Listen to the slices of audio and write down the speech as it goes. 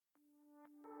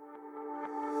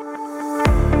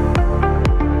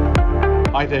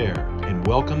Hi there, and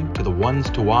welcome to the Ones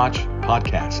to Watch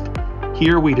podcast.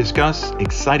 Here we discuss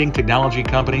exciting technology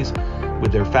companies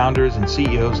with their founders and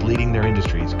CEOs leading their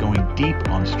industries, going deep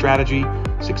on strategy,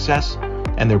 success,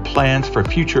 and their plans for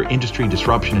future industry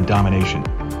disruption and domination.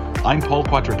 I'm Paul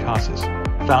Cuatrecasas,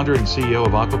 founder and CEO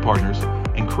of Aquaa Partners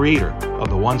and creator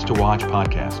of the Ones to Watch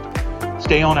podcast.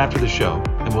 Stay on after the show,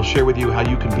 and we'll share with you how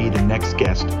you can be the next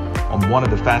guest on one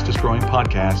of the fastest growing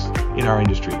podcasts in our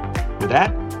industry. With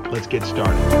that, let's get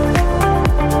started.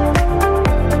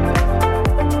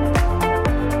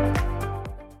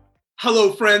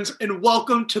 Hello, friends, and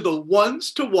welcome to the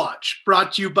Ones to Watch,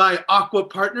 brought to you by Aquaa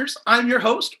Partners. I'm your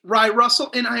host, Ry Russell,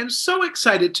 and I am so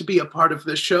excited to be a part of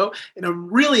this show, and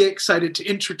I'm really excited to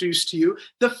introduce to you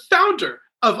the founder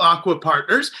of Aquaa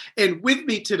Partners. And with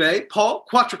me today, Paul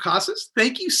Cuatrecasas.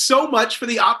 Thank you so much for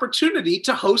the opportunity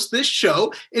to host this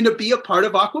show and to be a part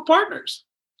of Aquaa Partners.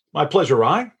 My pleasure,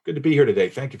 Ry. Good to be here today.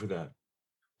 Thank you for that.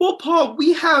 Well, Paul,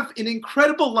 we have an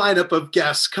incredible lineup of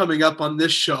guests coming up on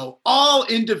this show, all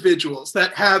individuals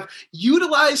that have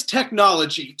utilized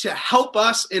technology to help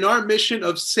us in our mission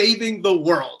of saving the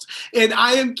world. And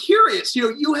I am curious,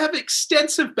 you have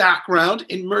extensive background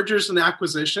in mergers and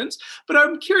acquisitions, but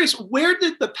I'm curious, where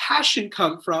did the passion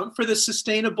come from for the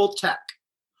sustainable tech?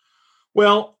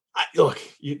 Well, look,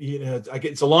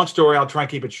 it's a long story. I'll try and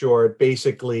keep it short.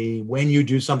 Basically, when you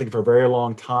do something for a very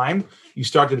long time, you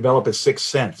start to develop a sixth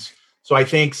sense. So I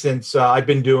think since I've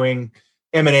been doing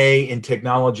M&A in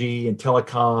technology and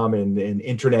telecom and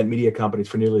internet media companies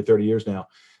for nearly 30 years now,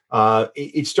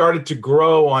 it started to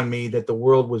grow on me that the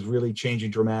world was really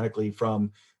changing dramatically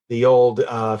from the old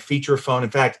feature phone. In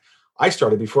fact, I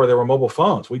started before there were mobile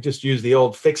phones. We just used the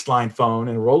old fixed line phone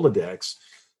and Rolodex.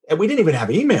 And we didn't even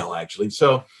have email, actually.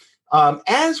 So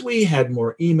as we had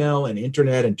more email and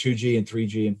internet and 2G and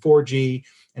 3G and 4G,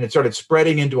 and it started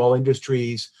spreading into all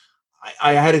industries,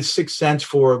 I had a sixth sense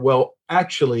for, well,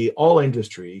 actually, all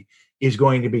industry is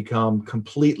going to become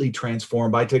completely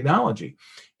transformed by technology.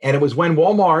 And it was when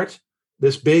Walmart,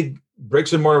 this big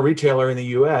bricks and mortar retailer in the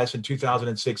US in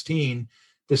 2016,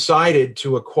 decided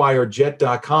to acquire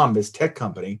Jet.com, this tech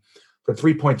company, for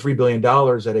 $3.3 billion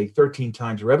at a 13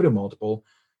 times revenue multiple.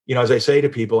 As I say to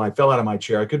people, I fell out of my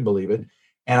chair. I couldn't believe it.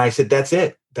 And I said, that's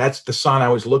it. That's the sign I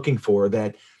was looking for,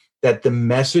 that the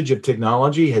message of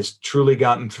technology has truly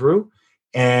gotten through.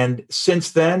 And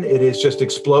since then, it has just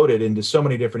exploded into so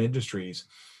many different industries.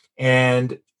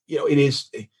 And,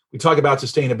 we talk about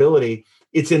sustainability.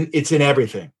 It's in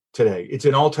everything today. It's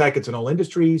in all tech. It's in all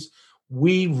industries.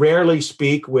 We rarely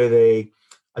speak with a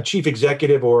chief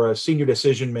executive or a senior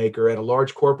decision maker at a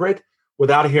large corporate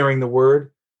without hearing the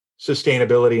word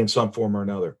sustainability in some form or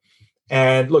another.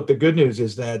 And look, the good news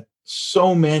is that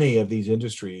so many of these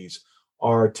industries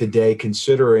are today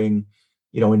considering,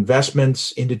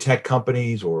 investments into tech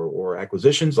companies or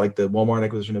acquisitions, like the Walmart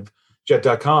acquisition of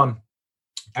Jet.com,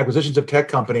 acquisitions of tech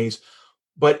companies,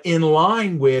 but in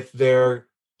line with their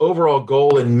overall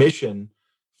goal and mission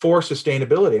for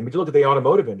sustainability. I mean, you look at the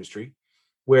automotive industry,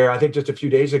 where I think just a few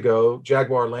days ago,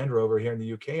 Jaguar Land Rover here in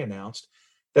the UK announced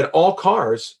that all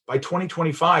cars by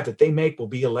 2025 that they make will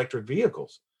be electric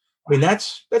vehicles. I mean,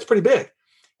 that's pretty big.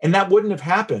 And that wouldn't have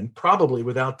happened probably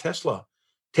without Tesla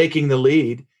taking the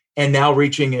lead and now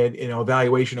reaching a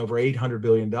valuation over $800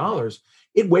 billion.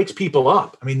 It wakes people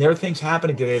up. I mean, there are things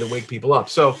happening today that wake people up.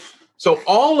 So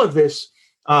all of this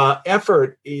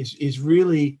effort is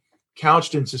really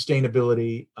couched in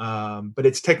sustainability, but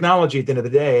it's technology at the end of the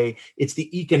day. It's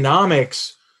the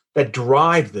economics that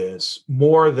drive this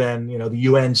more than, the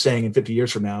UN saying in 50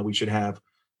 years from now, we should have,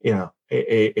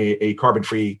 a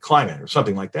carbon-free climate or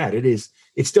something like that. It's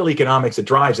still economics that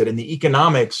drives it. And the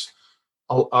economics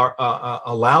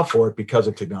allow for it because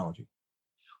of technology.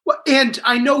 Well, and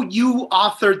I know you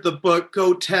authored the book,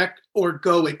 Go Tech or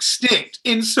Go Extinct.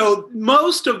 And so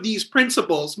most of these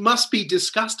principles must be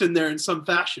discussed in there in some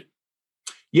fashion.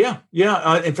 Yeah.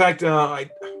 In fact, I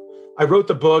wrote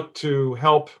the book to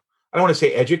help, I don't want to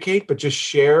say educate, but just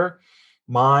share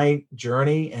my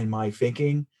journey and my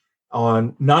thinking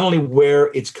on not only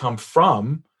where it's come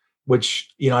from,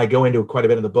 which, I go into quite a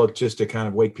bit in the book just to kind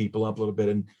of wake people up a little bit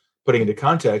and putting into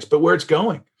context, but where it's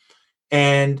going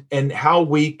and how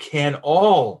we can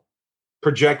all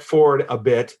project forward a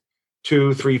bit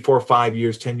 2, 3, 4, 5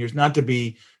 years, 10 years, not to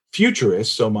be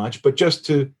futurists so much, but just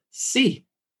to see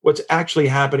what's actually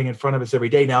happening in front of us every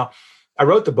day. Now, I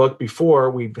wrote the book before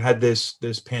we've had this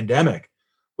pandemic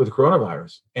with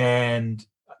coronavirus. And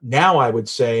now I would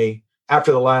say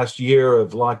after the last year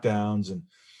of lockdowns and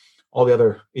all the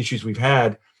other issues we've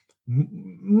had,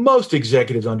 most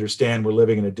executives understand we're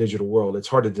living in a digital world. It's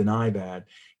hard to deny that.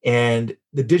 And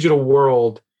the digital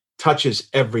world touches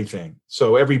everything.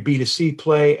 So every B2C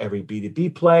play, every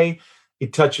B2B play,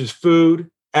 it touches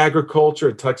food, agriculture,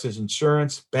 it touches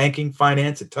insurance, banking,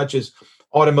 finance, it touches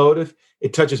automotive,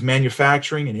 it touches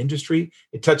manufacturing and industry,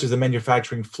 it touches the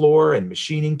manufacturing floor and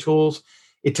machining tools,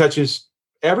 it touches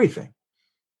everything.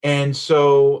 And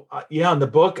so, in the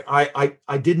book,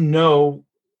 I didn't know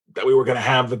that we were going to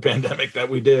have the pandemic that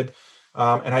we did,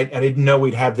 and I didn't know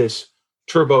we'd have this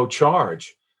turbocharge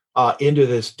into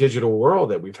this digital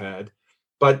world that we've had,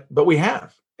 but we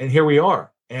have, and here we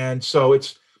are. And so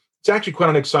it's actually quite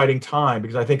an exciting time,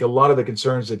 because I think a lot of the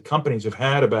concerns that companies have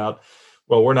had about,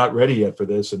 well, we're not ready yet for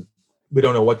this, and we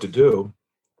don't know what to do.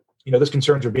 Those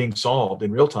concerns are being solved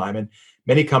in real time, and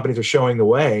many companies are showing the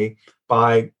way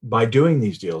by doing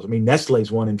these deals. I mean,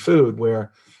 Nestle's one in food,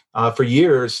 where for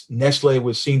years Nestle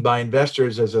was seen by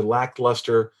investors as a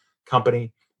lackluster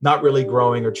company, not really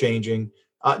growing or changing.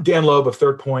 Dan Loeb of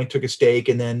Third Point took a stake,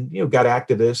 and then got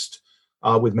activist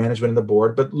with management and the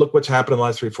board. But look what's happened in the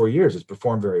last 3-4 years. It's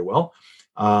performed very well.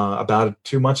 About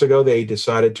 2 months ago, they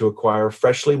decided to acquire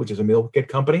Freshly, which is a meal kit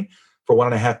company, for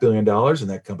 $1.5 billion. And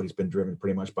that company's been driven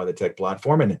pretty much by the tech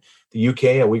platform. And in the UK,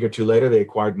 a week or two later, they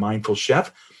acquired Mindful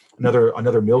Chef,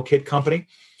 another meal kit company.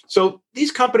 So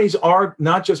these companies are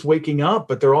not just waking up,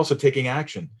 but they're also taking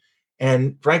action.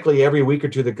 And frankly, every week or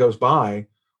two that goes by,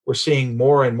 we're seeing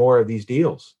more and more of these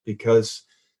deals because,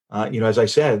 as I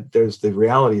said, there's the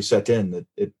reality set in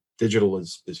that digital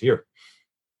is here.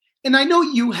 And I know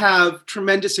you have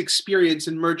tremendous experience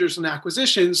in mergers and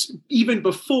acquisitions even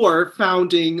before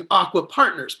founding Aquaa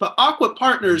Partners. But Aquaa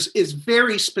Partners is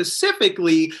very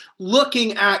specifically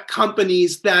looking at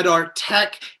companies that are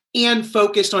tech and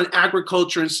focused on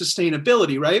agriculture and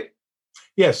sustainability, right?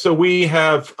 Yes. So we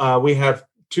have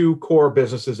two core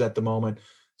businesses at the moment.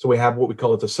 So we have what we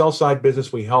call the sell side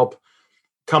business. We help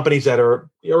companies that are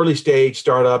early stage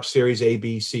startups, Series A,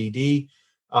 B, C, D,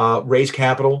 raise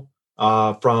capital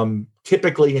from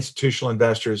typically institutional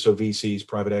investors, so VCs,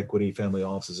 private equity, family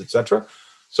offices, et cetera.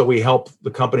 So we help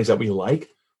the companies that we like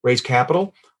raise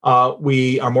capital. Our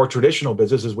more traditional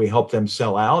businesses, we help them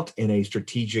sell out in a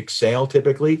strategic sale.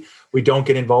 Typically, we don't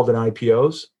get involved in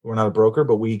IPOs. We're not a broker,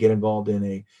 but we get involved in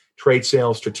a trade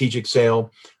sale, strategic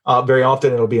sale. Very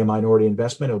often, it'll be a minority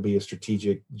investment. It'll be a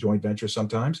strategic joint venture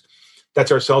sometimes.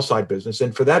 That's our sell side business.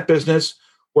 And for that business,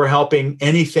 we're helping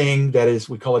anything that is,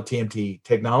 we call it TMT,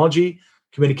 technology,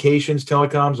 communications,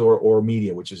 telecoms, or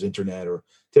media, which is internet or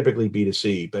typically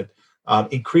B2C. But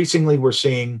increasingly, we're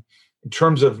seeing, in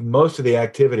terms of most of the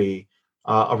activity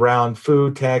around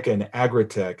food tech and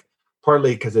agri-tech,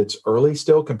 partly because it's early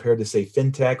still compared to, say,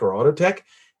 fintech or auto tech,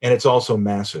 and it's also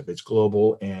massive. It's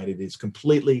global, and it is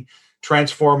completely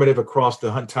transformative across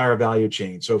the entire value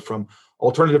chain. So from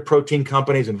alternative protein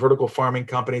companies and vertical farming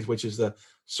companies, which is the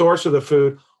source of the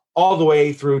food, all the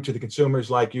way through to the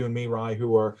consumers like you and me, Rye,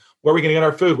 who are, where are we going to get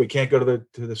our food? We can't go to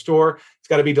the store. It's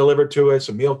got to be delivered to us,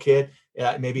 a meal kit.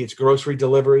 Maybe it's grocery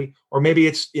delivery, or maybe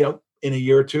it's, in a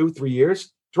year or 2, 3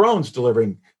 years, drones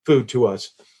delivering food to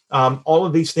us. All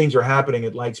of these things are happening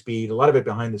at light speed, a lot of it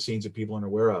behind the scenes that people aren't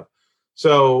aware of.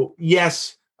 So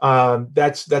yes,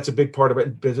 that's a big part of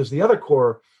it business. The other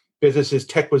core business is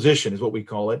techquisition, is what we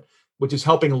call it, which is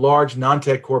helping large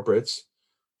non-tech corporates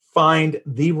find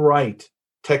the right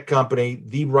tech company,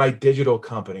 the right digital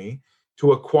company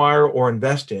to acquire or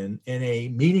invest in a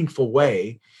meaningful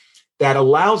way that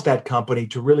allows that company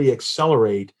to really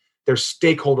accelerate their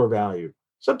stakeholder value.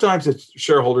 Sometimes it's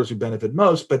shareholders who benefit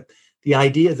most, but the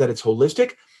idea is that it's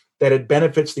holistic, that it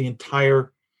benefits the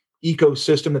entire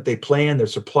ecosystem that they play in, their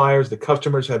suppliers, the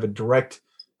customers have a direct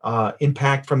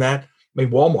impact from that. I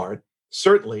mean, Walmart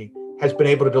certainly has been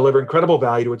able to deliver incredible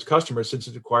value to its customers since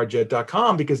it acquired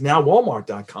Jet.com, because now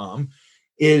Walmart.com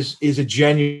is a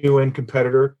genuine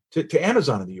competitor to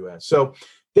Amazon in the US. So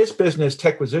this business,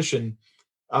 techquisition,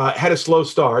 had a slow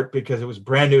start because it was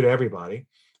brand new to everybody.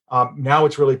 Now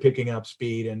it's really picking up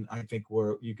speed, and I think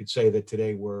you could say that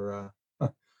today we're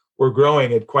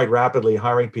growing it quite rapidly,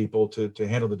 hiring people to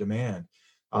handle the demand.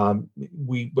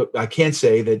 But I can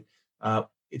say that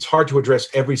it's hard to address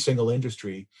every single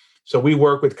industry. So we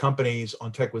work with companies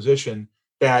on techquisition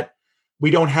that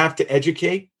we don't have to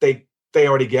educate. They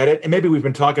already get it. And maybe we've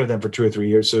been talking to them for 2 or 3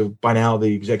 years. So by now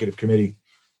the executive committee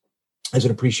has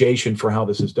an appreciation for how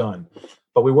this is done.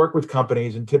 But we work with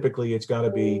companies, and typically it's got to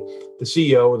be the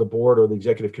CEO or the board or the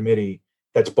executive committee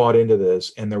that's bought into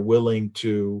this, and they're willing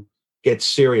to get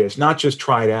serious, not just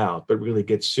try it out, but really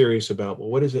get serious about, well,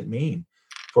 what does it mean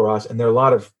for us? And there are a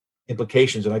lot of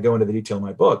implications, and I go into the detail in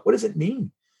my book. What does it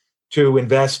mean to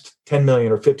invest 10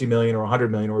 million or 50 million or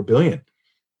 100 million or a billion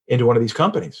into one of these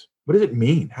companies? What does it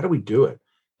mean? How do we do it?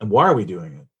 And why are we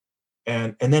doing it?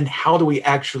 And then how do we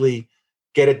actually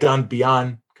get it done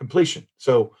beyond completion?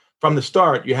 So from the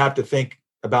start, you have to think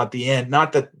about the end,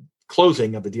 not the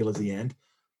closing of the deal is the end,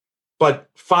 but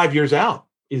 5 years out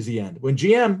is the end. When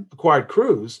GM acquired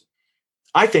Cruise,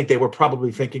 I think they were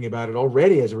probably thinking about it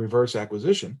already as a reverse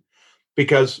acquisition,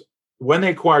 because when they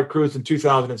acquired Cruise in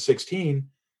 2016,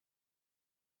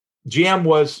 GM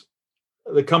was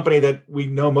the company that we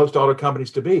know most auto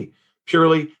companies to be,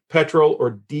 purely petrol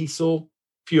or diesel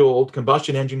fueled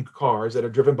combustion engine cars that are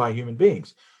driven by human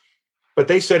beings. But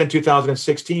they said in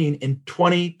 2016, in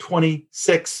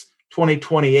 2026,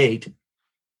 2028,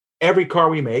 every car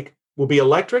we make will be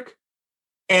electric,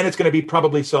 and it's going to be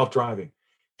probably self-driving.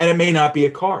 And it may not be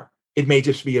a car. It may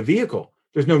just be a vehicle.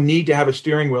 There's no need to have a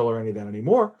steering wheel or any of that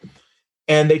anymore.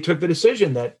 And they took the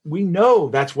decision that we know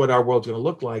that's what our world's going to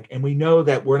look like. And we know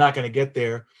that we're not going to get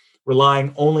there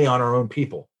relying only on our own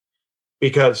people,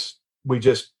 because we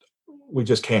just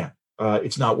can't.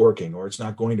 It's not working, or it's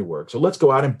not going to work. So let's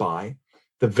go out and buy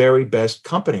the very best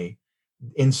company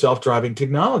in self-driving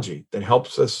technology that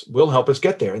will help us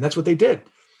get there. And that's what they did.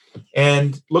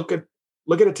 And look at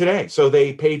it today. So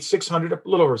they paid a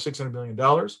little over $600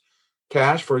 million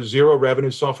cash for a zero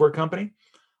revenue software company,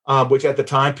 which at the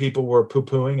time people were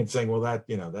poo-pooing and saying, well,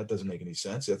 that doesn't make any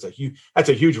sense. That's a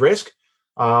huge risk.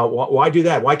 Why do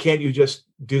that? Why can't you just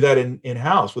do that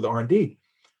in-house with R&D?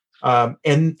 And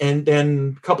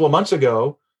then a couple of months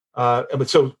ago,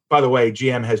 so by the way,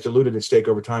 GM has diluted its stake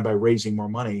over time by raising more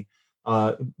money,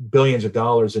 billions of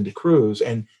dollars into Cruise.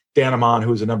 And Dan Amon,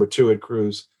 who was the number two at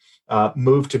Cruise,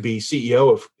 moved to be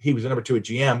CEO he was the number two at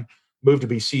GM, moved to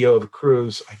be CEO of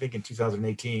Cruise, I think in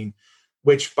 2018,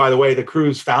 which, by the way, the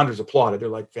Cruise founders applauded. They're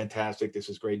like, fantastic, this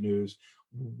is great news.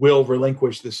 We'll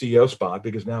relinquish the CEO spot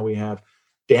because now we have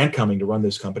Dan coming to run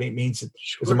this company. It means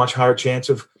there's a much higher chance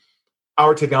of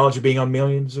our technology being on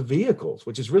millions of vehicles,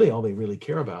 which is really all they really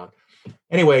care about.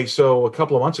 Anyway, so a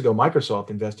couple of months ago, Microsoft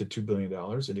invested $2 billion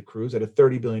into Cruise at a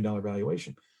 $30 billion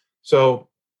valuation. So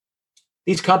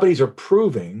these companies are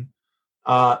proving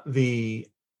the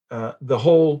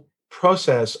whole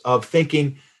process of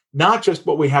thinking not just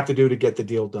what we have to do to get the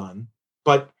deal done,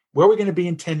 but where are we going to be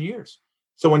in 10 years?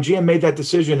 So when GM made that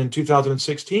decision in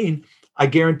 2016, I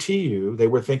guarantee you they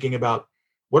were thinking about,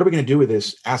 what are we going to do with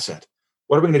this asset?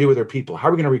 What are we going to do with our people? How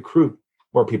are we going to recruit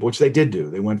more people, which they did do.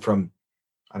 They went from,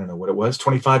 I don't know what it was,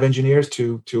 25 engineers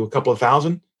to a couple of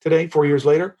thousand today, 4 years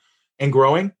later, and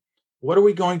growing. What are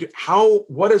we going to,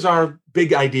 what is our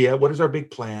big idea? What is our big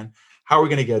plan? How are we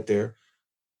going to get there?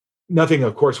 Nothing,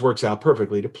 of course, works out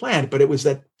perfectly to plan, but it was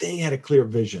that they had a clear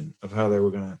vision of how they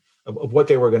were going to, of what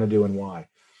they were going to do and why.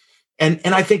 And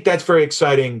I think that's very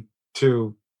exciting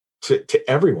to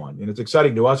everyone. And it's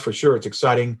exciting to us for sure. It's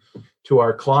exciting to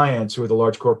our clients who are the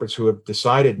large corporates who have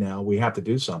decided now we have to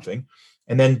do something.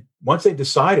 And then once they've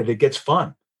decided, it gets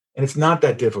fun. And it's not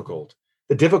that difficult.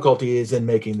 The difficulty is in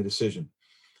making the decision.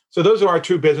 So those are our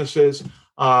two businesses.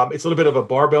 It's a little bit of a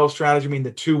barbell strategy. I mean,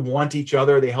 the two want each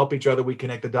other. They help each other. We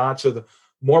connect the dots. So the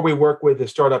more we work with the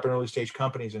startup and early stage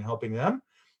companies and helping them,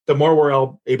 the more we're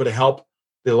able to help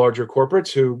the larger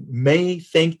corporates who may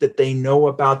think that they know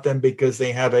about them because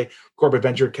they have a corporate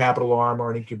venture capital arm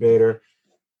or an incubator.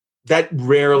 That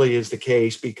rarely is the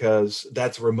case because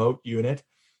that's a remote unit.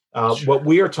 Sure. What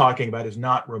we are talking about is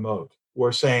not remote.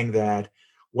 We're saying that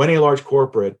when a large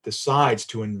corporate decides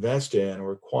to invest in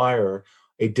or acquire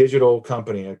a digital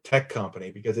company, a tech company,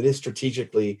 because it is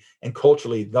strategically and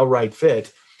culturally the right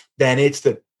fit, then it's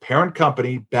the parent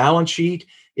company balance sheet.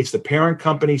 It's the parent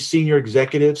company senior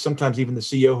executives, sometimes even the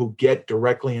CEO, who get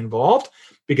directly involved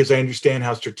because they understand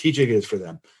how strategic it is for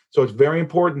them. So it's very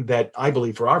important that, I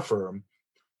believe, for our firm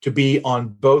to be on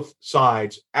both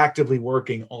sides, actively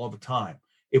working all the time.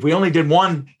 If we only did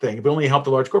one thing, if we only helped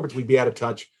the large corporates, we'd be out of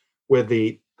touch with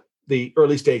the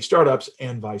early stage startups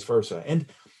and vice versa. And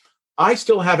I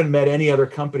still haven't met any other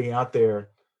company out there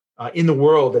in the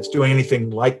world that's doing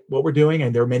anything like what we're doing.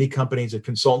 And there are many companies and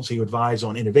consultancy who advise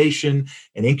on innovation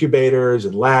and incubators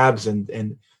and labs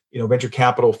and venture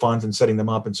capital funds and setting them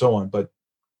up and so on. But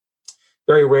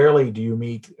very rarely do you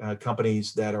meet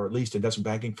companies that are at least investment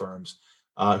banking firms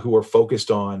who are focused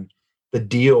on the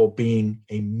deal being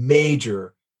a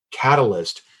major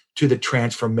catalyst to the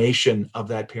transformation of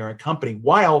that parent company,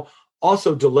 while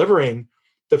also delivering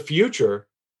the future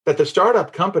that the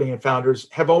startup company and founders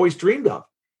have always dreamed of,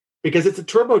 because it's a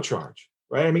turbocharge,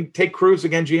 right? I mean, take Cruise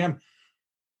again, GM.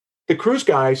 The Cruise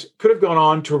guys could have gone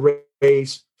on to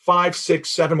raise 5, 6,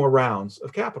 7 more rounds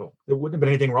of capital. There wouldn't have been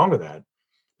anything wrong with that.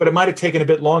 But it might have taken a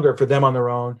bit longer for them on their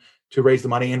own to raise the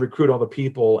money and recruit all the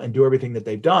people and do everything that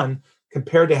they've done,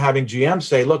 compared to having GM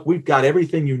say, look, we've got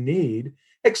everything you need.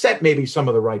 except maybe some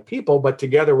of the right people, but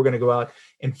together we're going to go out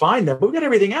and find them. But we've got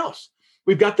everything else.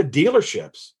 We've got the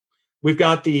dealerships. We've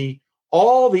got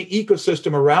all the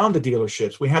ecosystem around the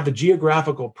dealerships. We have the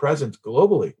geographical presence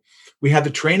globally. We have the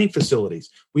training facilities.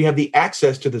 We have the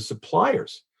access to the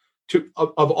suppliers,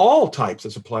 of all types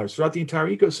of suppliers throughout the entire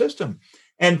ecosystem.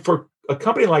 And for a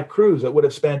company like Cruise that would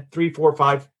have spent 3, 4,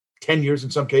 5, 10 years in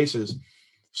some cases,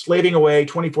 slaving away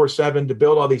 24/7 to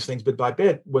build all these things bit by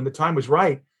bit, when the time was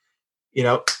right,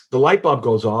 the light bulb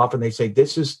goes off and they say,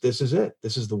 this is it.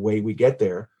 This is the way we get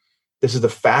there. This is the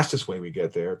fastest way we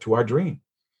get there to our dream.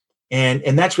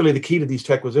 And that's really the key to these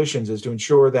techquisitions, is to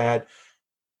ensure that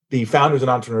the founders and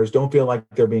entrepreneurs don't feel like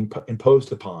they're being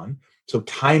imposed upon. So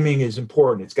timing is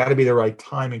important. It's got to be the right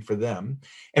timing for them.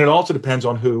 And it also depends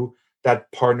on who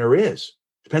that partner is.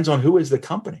 Depends on who is the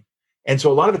company. And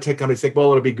so a lot of the tech companies think, well,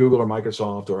 it'll be Google or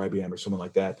Microsoft or IBM or someone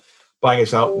like that buying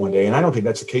us out one day. And I don't think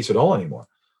that's the case at all anymore.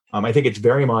 I think it's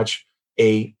very much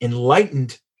a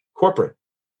enlightened corporate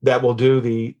that will do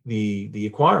the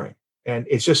acquiring. And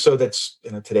it's just so that's,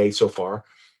 today so far,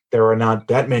 there are not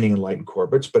that many enlightened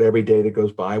corporates, but every day that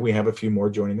goes by, we have a few more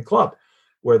joining the club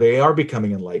where they are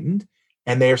becoming enlightened,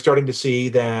 and they are starting to see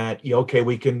that, okay,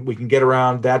 we can get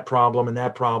around that problem and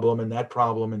that problem and that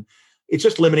problem. And it's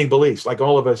just limiting beliefs. Like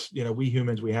all of us, we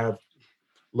humans, we have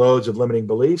loads of limiting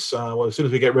beliefs. Well, as soon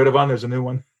as we get rid of one, there's a new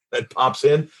one that pops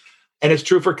in. And it's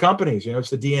true for companies. It's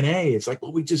the DNA. It's like,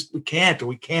 well, we can't.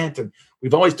 And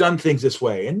we've always done things this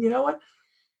way. And you know what?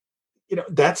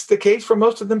 That's the case for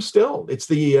most of them still. It's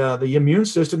the immune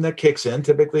system that kicks in,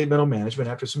 typically middle management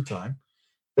after some time,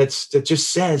 that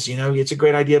just says, it's a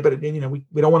great idea, but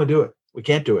we don't want to do it. We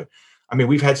can't do it. I mean,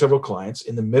 we've had several clients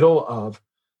in the middle of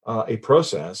a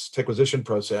techquisition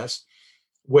process,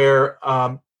 where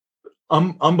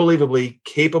unbelievably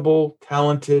capable,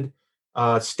 talented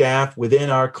staff within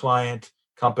our client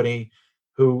company,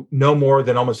 who know more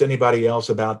than almost anybody else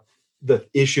about the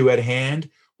issue at hand,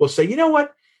 will say, you know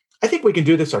what? I think we can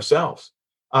do this ourselves.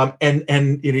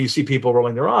 And you see people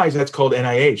rolling their eyes. That's called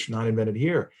NIH, not invented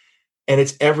here. And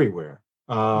it's everywhere.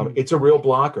 It's a real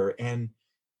blocker. And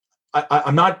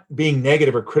I'm not being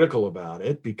negative or critical about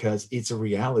it, because it's a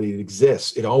reality. It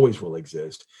exists. It always will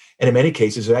exist. And in many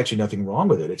cases, there's actually nothing wrong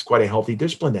with it. It's quite a healthy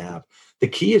discipline to have. The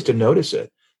key is to notice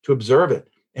it, to observe it.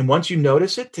 And once you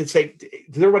notice it, to say,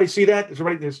 does everybody see that?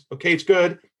 Okay, it's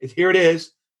good. Here it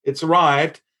is. It's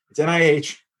arrived. It's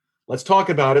NIH. Let's talk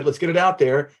about it. Let's get it out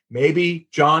there. Maybe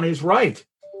John is right.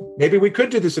 Maybe we could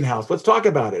do this in-house. Let's talk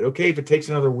about it. Okay, if it takes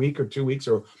another week or 2 weeks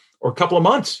or a couple of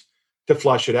months to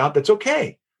flush it out, that's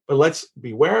okay. But let's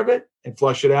be aware of it and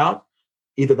flush it out.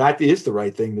 Either that is the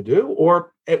right thing to do,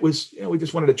 or it was, we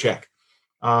just wanted to check.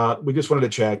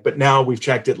 But now we've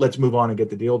checked it. Let's move on and get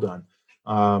the deal done.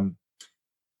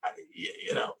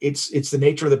 It's the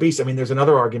nature of the beast. I mean, there's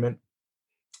another argument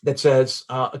that says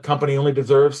a company only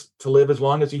deserves to live as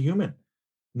long as a human,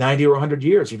 90 or 100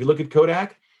 years. If you look at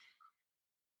Kodak,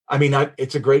 I mean,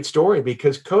 it's a great story,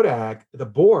 because Kodak, the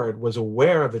board, was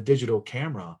aware of the digital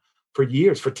camera for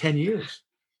years, for 10 years.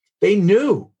 They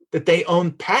knew that they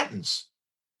owned patents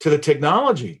to the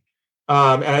technology.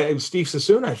 And it was Steve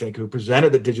Sassoon, I think, who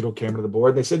presented the digital camera to the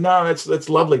board. They said, no, that's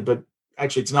lovely, but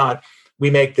actually it's not. We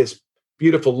make this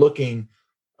beautiful looking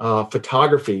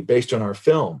photography based on our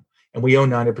film, and we own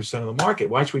 90% of the market.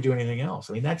 Why should we do anything else?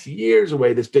 I mean, that's years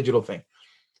away, this digital thing.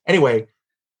 Anyway,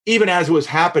 even as it was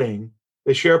happening,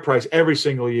 the share price every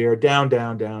single year, down.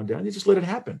 They just let it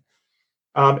happen.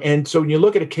 And so when you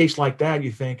look at a case like that,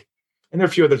 you think, and there are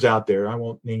a few others out there, I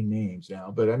won't name names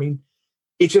now, but I mean,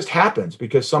 it just happens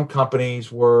because some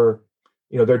companies were,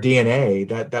 their DNA,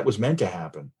 that was meant to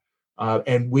happen.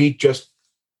 And we just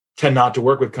tend not to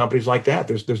work with companies like that.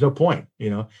 There's no point,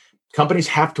 Companies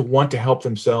have to want to help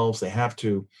themselves. They have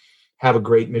to have a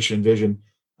great mission and vision.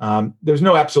 There's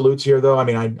no absolutes here, though. I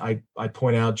mean, I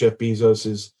point out Jeff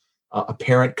Bezos's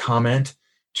apparent comment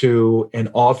to an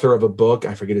author of a book,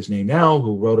 I forget his name now,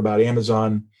 who wrote about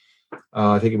Amazon.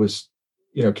 I think it was,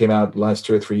 came out the last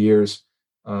 2 or 3 years,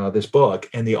 this book.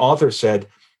 And the author said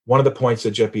one of the points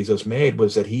that Jeff Bezos made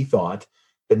was that he thought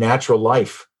the natural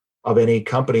life of any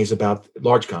company is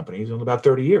large companies, in about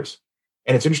 30 years.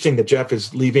 And it's interesting that Jeff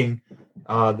is leaving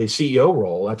the CEO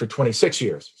role after 26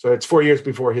 years. So it's 4 years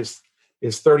before his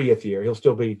 30th year. He'll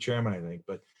still be chairman, I think.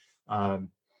 But,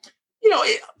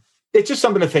 it's just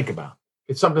something to think about.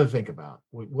 It's something to think about.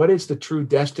 What is the true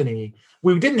destiny?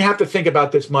 We didn't have to think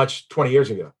about this much 20 years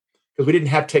ago, because we didn't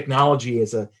have technology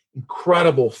as an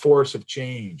incredible force of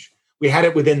change. We had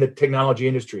it within the technology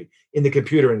industry, in the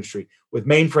computer industry, with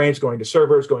mainframes going to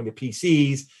servers, going to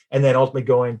PCs, and then ultimately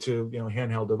going to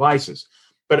handheld devices.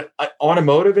 But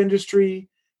automotive industry,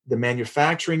 the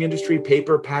manufacturing industry,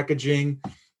 paper, packaging,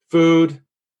 food?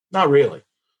 Not really.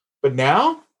 But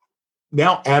now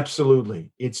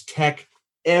absolutely. It's tech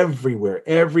everywhere,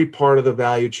 every part of the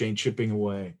value chain chipping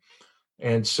away.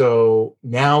 And so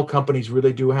now companies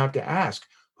really do have to ask,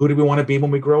 who do we want to be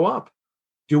when we grow up?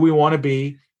 Do we want to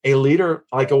be a leader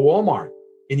like a Walmart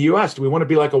in the US? Do we want to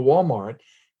be like a Walmart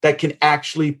that can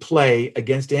actually play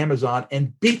against Amazon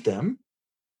and beat them?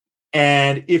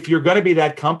 And if you're going to be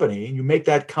that company and you make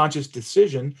that conscious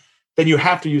decision, then you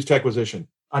have to use techquisition.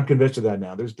 I'm convinced of that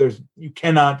now. You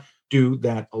cannot do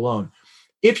that alone.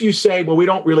 If you say, well, we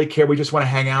don't really care, we just want to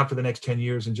hang out for the next 10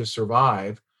 years and just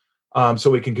survive,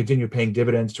 so we can continue paying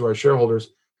dividends to our shareholders.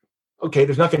 Okay,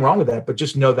 there's nothing wrong with that, but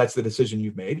just know that's the decision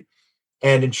you've made,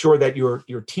 and ensure that your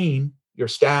team, your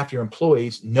staff, your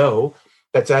employees know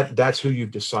that's who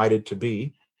you've decided to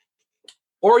be.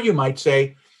 Or you might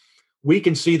say, we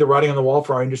can see the writing on the wall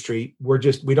for our industry.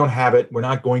 We don't have it. We're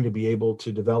not going to be able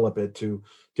to develop it to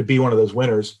be one of those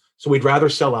winners. So we'd rather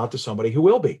sell out to somebody who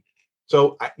will be.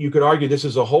 So you could argue this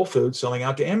is a Whole Foods selling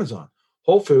out to Amazon.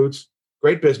 Whole Foods,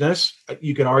 great business.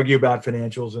 You can argue about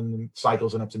financials and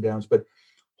cycles and ups and downs, but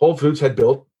Whole Foods had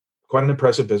built quite an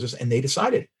impressive business, and they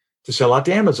decided to sell out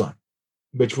to Amazon,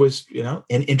 which was, an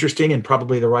interesting and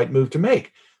probably the right move to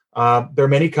make. There are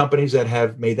many companies that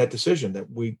have made that decision that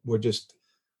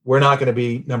we're not going to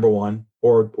be number one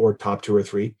or top two or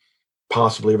three,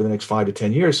 possibly over the next 5 to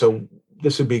 10 years. So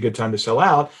this would be a good time to sell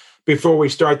out before we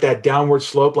start that downward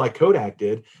slope like Kodak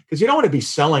did, because you don't want to be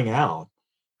selling out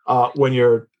when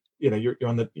you're you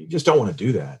just don't want to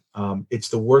do that. It's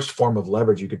the worst form of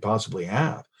leverage you could possibly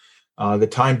have. The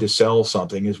time to sell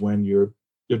something is when you're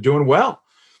doing well.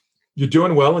 You're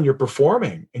doing well and you're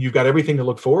performing and you've got everything to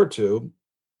look forward to.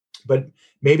 But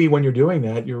maybe when you're doing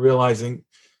that, you're realizing,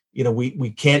 we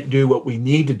can't do what we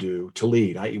need to do to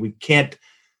lead. We can't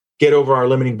get over our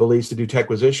limiting beliefs to do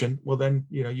techquisition. Well, then,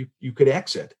 you could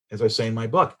exit, as I say in my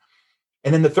book.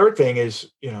 And then the third thing is,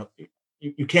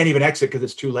 you can't even exit because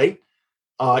it's too late.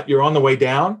 You're on the way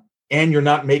down and you're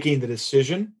not making the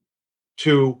decision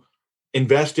to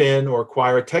invest in or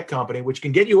acquire a tech company, which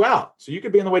can get you out. So you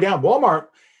could be on the way down.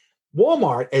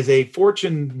 Walmart as a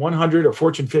Fortune 100 or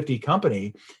Fortune 50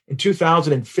 company in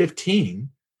 2015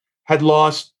 had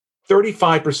lost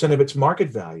 35% of its market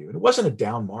value. And it wasn't a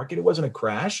down market. It wasn't a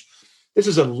crash. This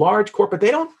is a large corporate.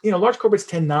 Large corporates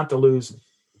tend not to lose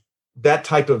that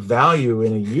type of value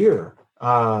in a year.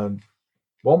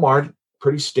 Walmart,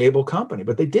 pretty stable company,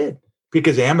 but they did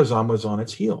because Amazon was on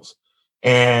its heels.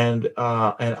 And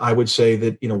I would say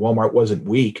that, Walmart wasn't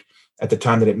weak at the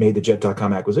time that it made the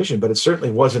Jet.com acquisition, but it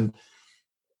certainly wasn't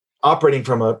operating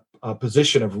from a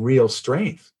position of real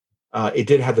strength. It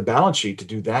did have the balance sheet to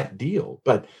do that deal.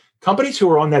 But companies who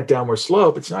are on that downward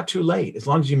slope, it's not too late. As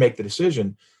long as you make the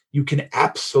decision, you can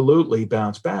absolutely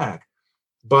bounce back.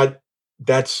 But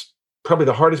that's probably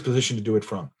the hardest position to do it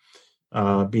from,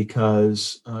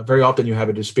 because very often you have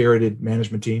a dispirited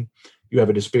management team. You have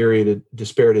a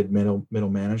dispirited middle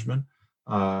management.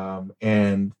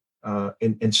 And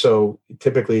so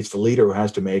typically it's the leader who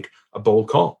has to make a bold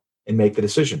call and make the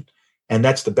decision. And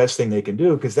that's the best thing they can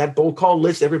do, because that bold call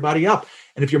lifts everybody up.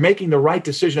 And if you're making the right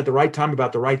decision at the right time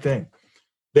about the right thing,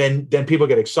 then people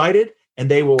get excited and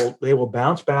they will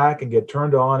bounce back and get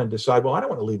turned on and decide, well, I don't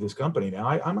want to leave this company now.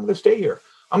 I'm going to stay here.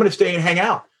 I'm going to stay and hang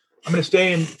out. I'm going to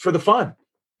stay in for the fun.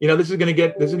 This is going to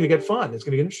get fun. It's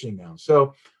going to get interesting now.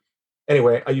 So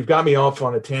anyway, you've got me off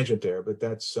on a tangent there, but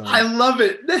that's... I love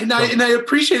it. And I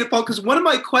appreciate it, Paul, because one of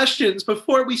my questions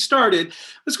before we started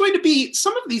was going to be,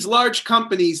 some of these large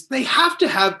companies, they have to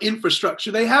have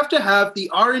infrastructure. They have to have the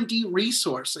R&D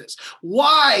resources.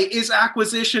 Why is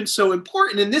acquisition so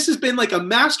important? And this has been like a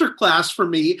masterclass for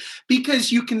me,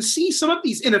 because you can see some of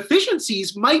these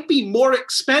inefficiencies might be more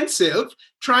expensive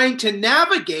trying to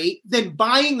navigate than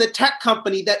buying the tech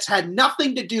company that's had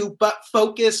nothing to do but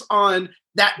focus on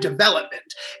that development.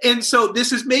 And so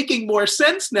this is making more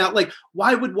sense now. Like,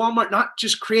 why would Walmart not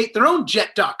just create their own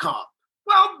Jet.com?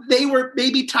 Well, they were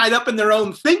maybe tied up in their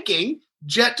own thinking.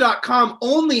 Jet.com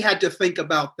only had to think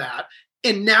about that.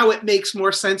 And now it makes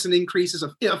more sense and increases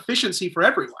efficiency for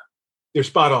everyone. You're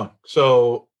spot on.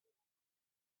 So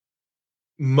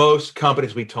most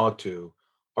companies we talk to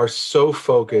are so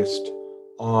focused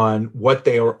on what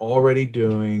they are already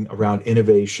doing around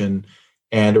innovation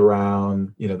and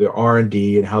around, their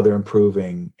R&D and how they're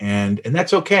improving. And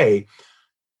that's okay,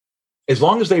 as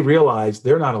long as they realize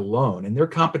they're not alone and their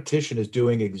competition is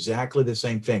doing exactly the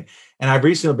same thing. And I've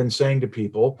recently been saying to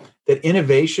people that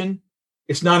innovation,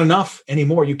 it's not enough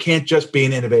anymore. You can't just be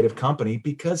an innovative company,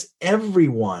 because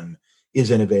everyone is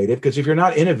innovative. Because if you're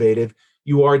not innovative,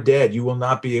 you are dead. You will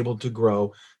not be able to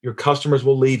grow. Your customers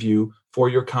will leave you for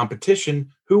your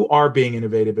competition, who are being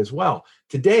innovative as well.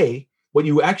 Today, what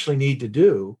you actually need to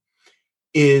do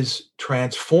is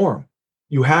transform.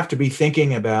 You have to be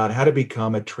thinking about how to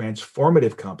become a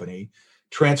transformative company,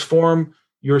 transform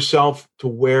yourself to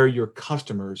where your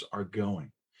customers are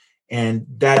going. And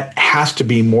that has to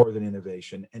be more than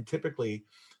innovation. And typically,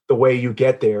 the way you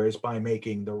get there is by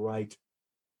making the right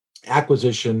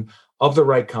acquisition of the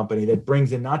right company that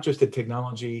brings in not just the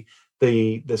technology,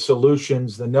 the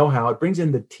solutions, the know-how. It brings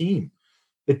in the team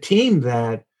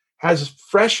that has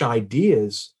fresh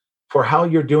ideas for how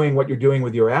you're doing what you're doing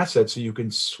with your assets, so you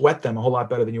can sweat them a whole lot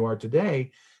better than you are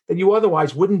today, that you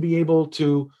otherwise wouldn't be able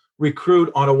to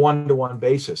recruit on a one-to-one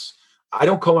basis. I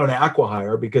don't call it an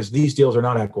acqui-hire because these deals are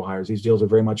not acqui-hires. These deals are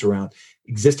very much around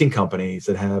existing companies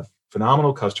that have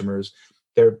phenomenal customers.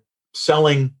 They're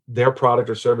selling their product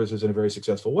or services in a very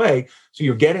successful way. So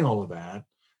you're getting all of that.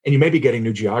 And you may be getting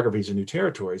new geographies and new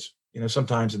territories,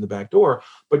 sometimes in the back door,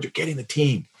 but you're getting the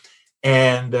team.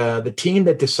 And the team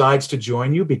that decides to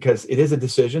join you, because it is a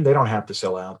decision, they don't have to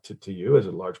sell out to you as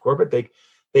a large corporate.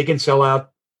 They can sell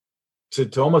out to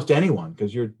almost anyone,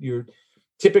 because you're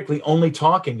typically only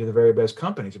talking to the very best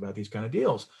companies about these kind of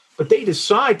deals. But they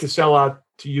decide to sell out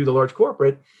to you, the large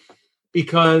corporate,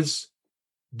 because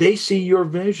they see your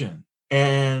vision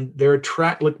and they're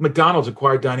Like McDonald's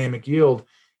acquired Dynamic Yield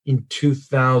in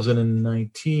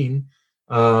 2019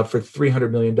 for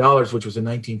 $300 million, which was a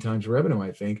 19 times revenue,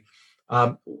 I think.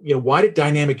 Why did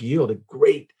Dynamic Yield, a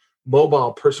great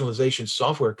mobile personalization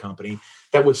software company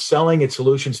that was selling its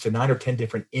solutions to 9 or 10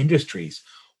 different industries,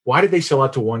 why did they sell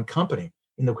out to one company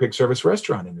in the quick service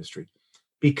restaurant industry?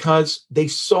 Because they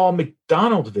saw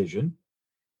McDonald's vision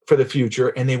for the future,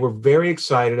 and they were very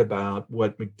excited about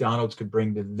what McDonald's could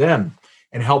bring to them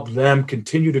and help them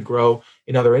continue to grow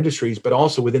in other industries, but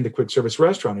also within the quick service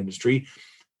restaurant industry,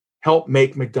 help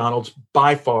make McDonald's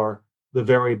by far the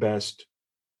very best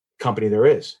company there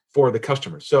is for the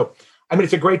customers. So,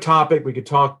 it's a great topic. We could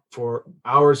talk for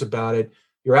hours about it.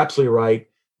 You're absolutely right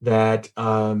that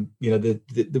one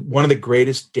of the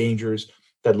greatest dangers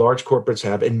that large corporates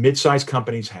have and mid-sized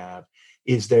companies have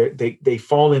is they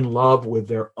fall in love with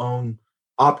their own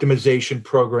optimization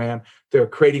program. They're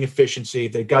creating efficiency.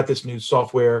 They've got this new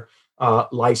software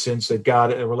license. They've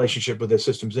got a relationship with a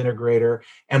systems integrator,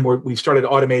 and we've started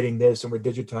automating this and we're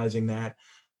digitizing that.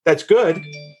 That's good,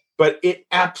 but it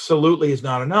absolutely is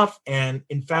not enough. And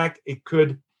in fact, it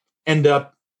could end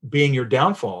up being your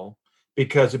downfall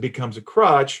because it becomes a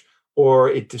crutch, or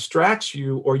it distracts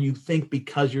you, or you think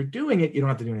because you're doing it, you don't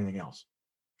have to do anything else.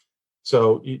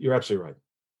 So you're absolutely right.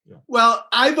 Yeah. Well,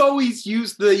 I've always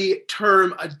used the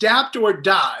term adapt or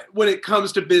die when it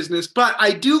comes to business, but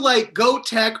I do like go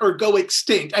tech or go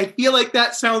extinct. I feel like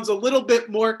that sounds a little bit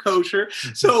more kosher.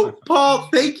 So, Paul,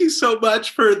 thank you so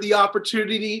much for the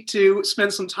opportunity to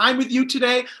spend some time with you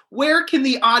today. Where can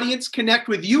the audience connect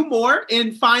with you more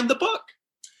and find the book?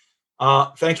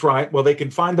 Thanks, Ryan. Well, they can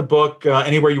find the book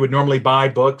anywhere you would normally buy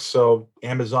books, so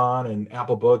Amazon and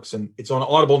Apple Books, and it's on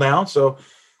Audible now. So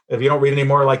if you don't read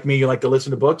anymore like me, you like to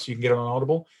listen to books, you can get it on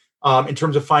Audible. In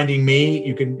terms of finding me,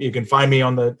 you can find me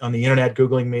on the internet,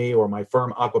 Googling me, or my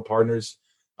firm Aquaa Partners,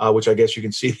 which I guess you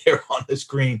can see there on the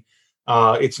screen.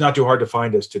 It's not too hard to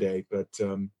find us today, but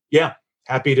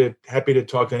happy to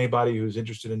talk to anybody who's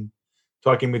interested in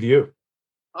talking with you.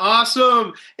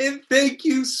 Awesome. And thank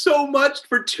you so much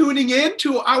for tuning in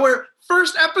to our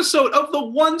first episode of The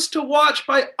Ones to Watch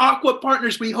by Aquaa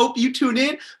Partners. We hope you tune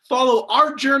in, follow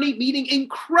our journey, meeting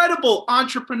incredible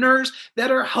entrepreneurs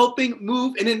that are helping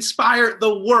move and inspire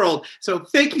the world. So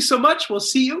thank you so much. We'll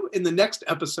see you in the next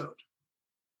episode.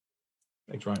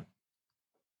 Thanks, Ryan.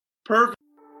 Perfect.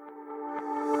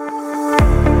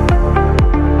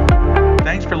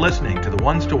 Thanks for listening to the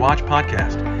Ones to Watch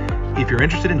podcast. If you're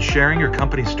interested in sharing your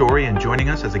company's story and joining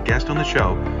us as a guest on the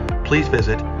show, please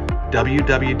visit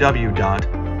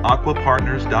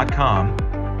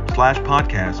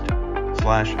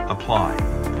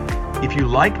www.aquapartners.com/podcast/apply. If you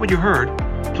liked what you heard,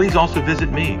 please also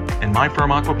visit me and my firm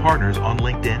Aquaa Partners on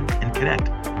LinkedIn and connect.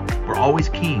 We're always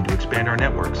keen to expand our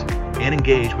networks and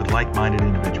engage with like-minded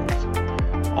individuals.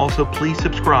 Also, please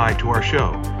subscribe to our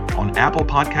show on Apple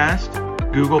Podcasts,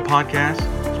 Google Podcasts,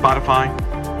 Spotify,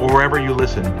 or wherever you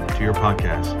listen to your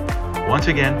podcasts. Once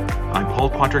again, I'm Paul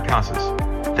Cuatrecasas.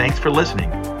 Thanks for listening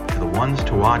to the Ones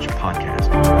to Watch podcast.